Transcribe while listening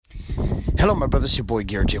Hello, my brothers. It's your boy,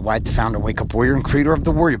 Garrett J. White, the founder, Wake Up Warrior, and creator of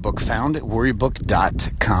the Warrior Book, found at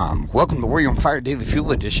warriorbook.com. Welcome to Warrior on Fire Daily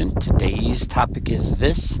Fuel Edition. Today's topic is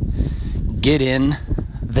this: get in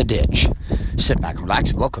the ditch. Sit back and relax.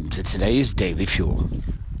 And welcome to today's Daily Fuel.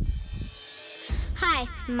 Hi,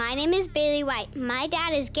 my name is Bailey White. My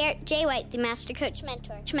dad is Garrett J. White, the Master Coach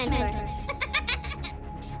Mentor.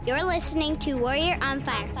 You're listening to Warrior on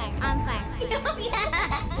Fire.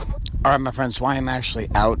 All right, my friends, so I am actually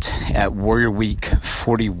out at Warrior Week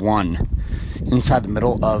 41, inside the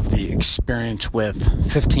middle of the experience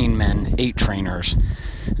with 15 men, 8 trainers,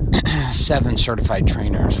 7 certified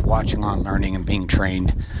trainers, watching on, learning, and being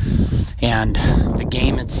trained. And the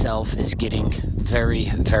game itself is getting very,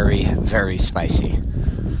 very, very spicy.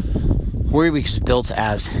 Warrior Week is built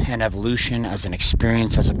as an evolution, as an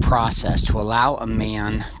experience, as a process to allow a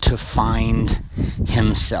man to find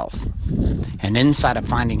himself. And inside of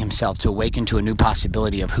finding himself, to awaken to a new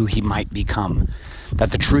possibility of who he might become.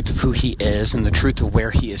 That the truth of who he is and the truth of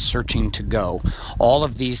where he is searching to go, all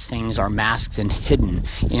of these things are masked and hidden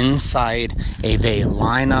inside a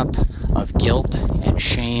lineup of guilt and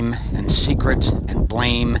shame and secrets and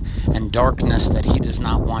blame and darkness that he does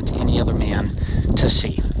not want any other man to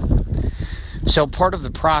see. So part of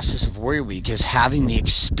the process of Warrior Week is having the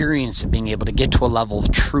experience of being able to get to a level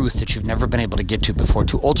of truth that you've never been able to get to before,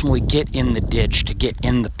 to ultimately get in the ditch, to get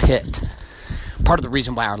in the pit. Part of the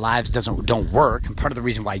reason why our lives don't work, and part of the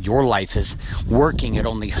reason why your life is working at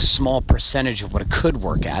only a small percentage of what it could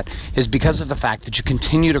work at, is because of the fact that you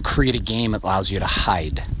continue to create a game that allows you to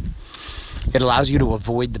hide. It allows you to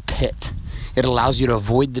avoid the pit. It allows you to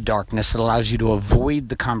avoid the darkness. It allows you to avoid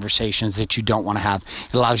the conversations that you don't want to have.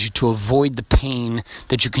 It allows you to avoid the pain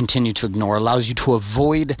that you continue to ignore. It allows you to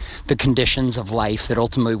avoid the conditions of life that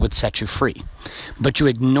ultimately would set you free. But you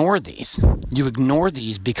ignore these. You ignore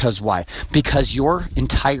these because why? Because your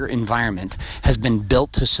entire environment has been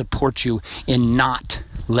built to support you in not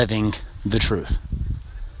living the truth.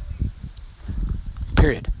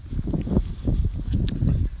 Period.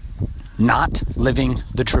 Not living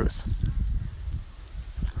the truth.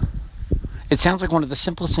 It sounds like one of the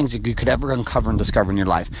simplest things that you could ever uncover and discover in your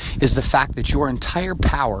life is the fact that your entire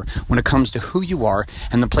power when it comes to who you are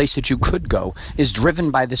and the place that you could go is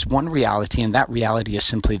driven by this one reality, and that reality is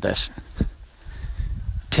simply this: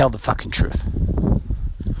 tell the fucking truth.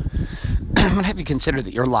 I'm going to have you consider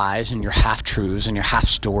that your lies and your half-truths and your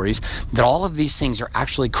half-stories, that all of these things are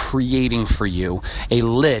actually creating for you a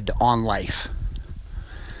lid on life.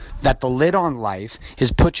 That the lid on life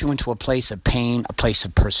has put you into a place of pain, a place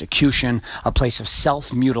of persecution, a place of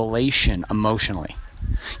self-mutilation emotionally.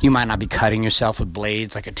 You might not be cutting yourself with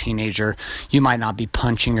blades like a teenager. You might not be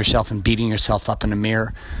punching yourself and beating yourself up in a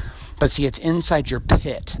mirror. But see, it's inside your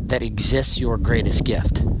pit that exists your greatest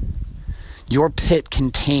gift. Your pit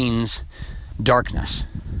contains darkness.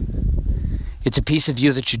 It's a piece of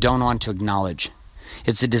you that you don't want to acknowledge.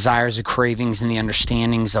 It's the desires, the cravings, and the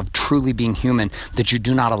understandings of truly being human that you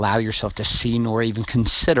do not allow yourself to see nor even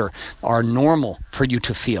consider are normal for you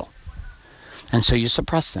to feel. And so you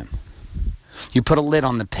suppress them. You put a lid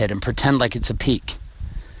on the pit and pretend like it's a peak.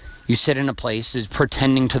 You sit in a place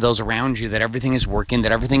pretending to those around you that everything is working,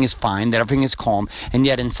 that everything is fine, that everything is calm, and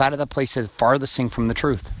yet inside of that place is the farthest thing from the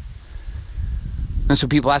truth. And so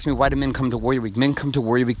people ask me, why do men come to Warrior Week? Men come to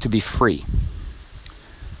Warrior Week to be free.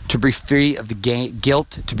 To be free of the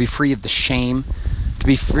guilt, to be free of the shame, to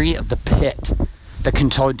be free of the pit that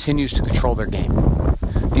continues to control their game.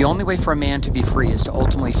 The only way for a man to be free is to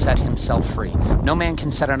ultimately set himself free. No man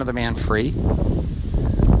can set another man free.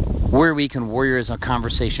 Warrior Week and Warrior as a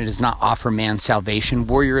conversation does not offer man salvation.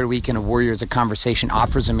 Warrior Week and a Warrior as a conversation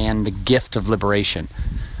offers a man the gift of liberation.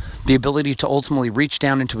 The ability to ultimately reach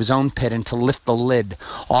down into his own pit and to lift the lid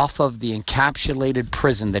off of the encapsulated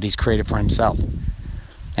prison that he's created for himself.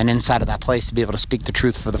 And inside of that place to be able to speak the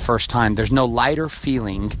truth for the first time. There's no lighter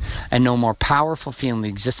feeling and no more powerful feeling that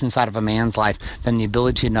exists inside of a man's life than the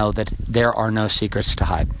ability to know that there are no secrets to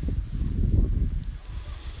hide.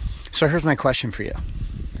 So here's my question for you.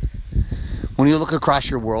 When you look across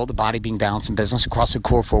your world, the body being balanced in business, across the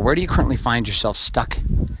core four, where do you currently find yourself stuck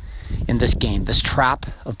in this game, this trap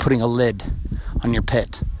of putting a lid on your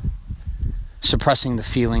pit, suppressing the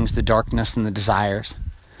feelings, the darkness, and the desires?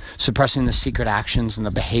 Suppressing the secret actions and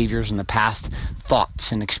the behaviors and the past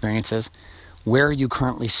thoughts and experiences? Where are you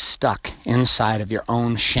currently stuck inside of your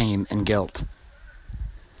own shame and guilt?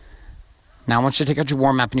 Now I want you to take out your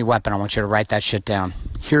war map and your weapon. I want you to write that shit down.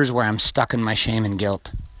 Here's where I'm stuck in my shame and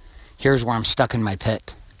guilt. Here's where I'm stuck in my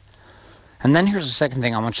pit. And then here's the second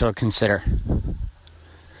thing I want you to consider.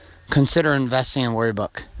 Consider investing in Warrior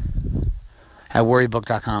Book at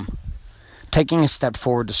warriorbook.com. taking a step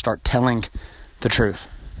forward to start telling the truth.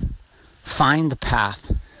 Find the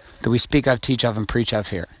path that we speak of, teach of, and preach of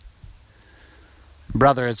here.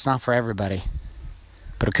 Brother, it's not for everybody,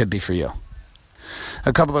 but it could be for you.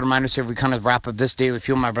 A couple of reminders here. We kind of wrap up this Daily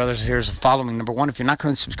Fuel, my brothers. Here's the following. Number one, if you're not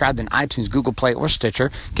currently subscribed in iTunes, Google Play, or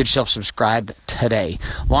Stitcher, get yourself subscribed today.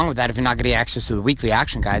 Along with that, if you're not getting access to the weekly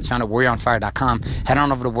action guides found at warrioronfire.com, head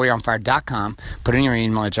on over to warrioronfire.com, put in your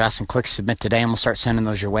email address, and click submit today, and we'll start sending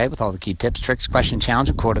those your way with all the key tips, tricks, question, challenge,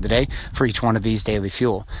 and quote of the day for each one of these Daily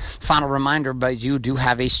Fuel. Final reminder, but you do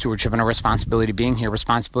have a stewardship and a responsibility being here.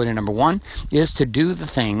 Responsibility number one is to do the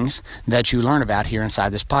things that you learn about here inside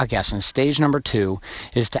this podcast. And stage number two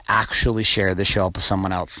is to actually share the show with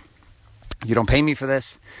someone else. You don't pay me for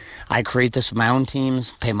this. I create this with my own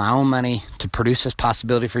teams, pay my own money to produce this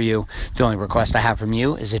possibility for you. The only request I have from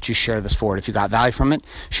you is that you share this forward. If you got value from it,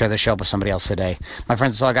 share the show with somebody else today. My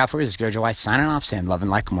friends, that's all I got for you. This is Gary J. White signing off, saying love and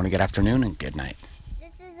light. Good morning, good afternoon, and good night.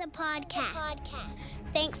 This is a podcast.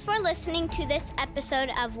 Thanks for listening to this episode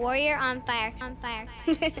of Warrior on Fire.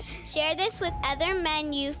 Share this with other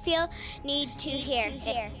men you feel need to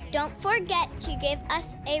hear. Don't forget to give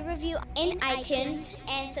us a review in iTunes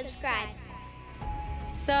and subscribe.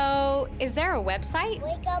 So, is there a website?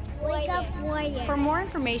 Wake up, warrior. For more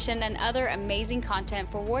information and other amazing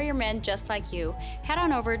content for warrior men just like you, head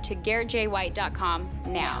on over to GarrettJWhite.com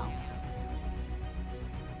now.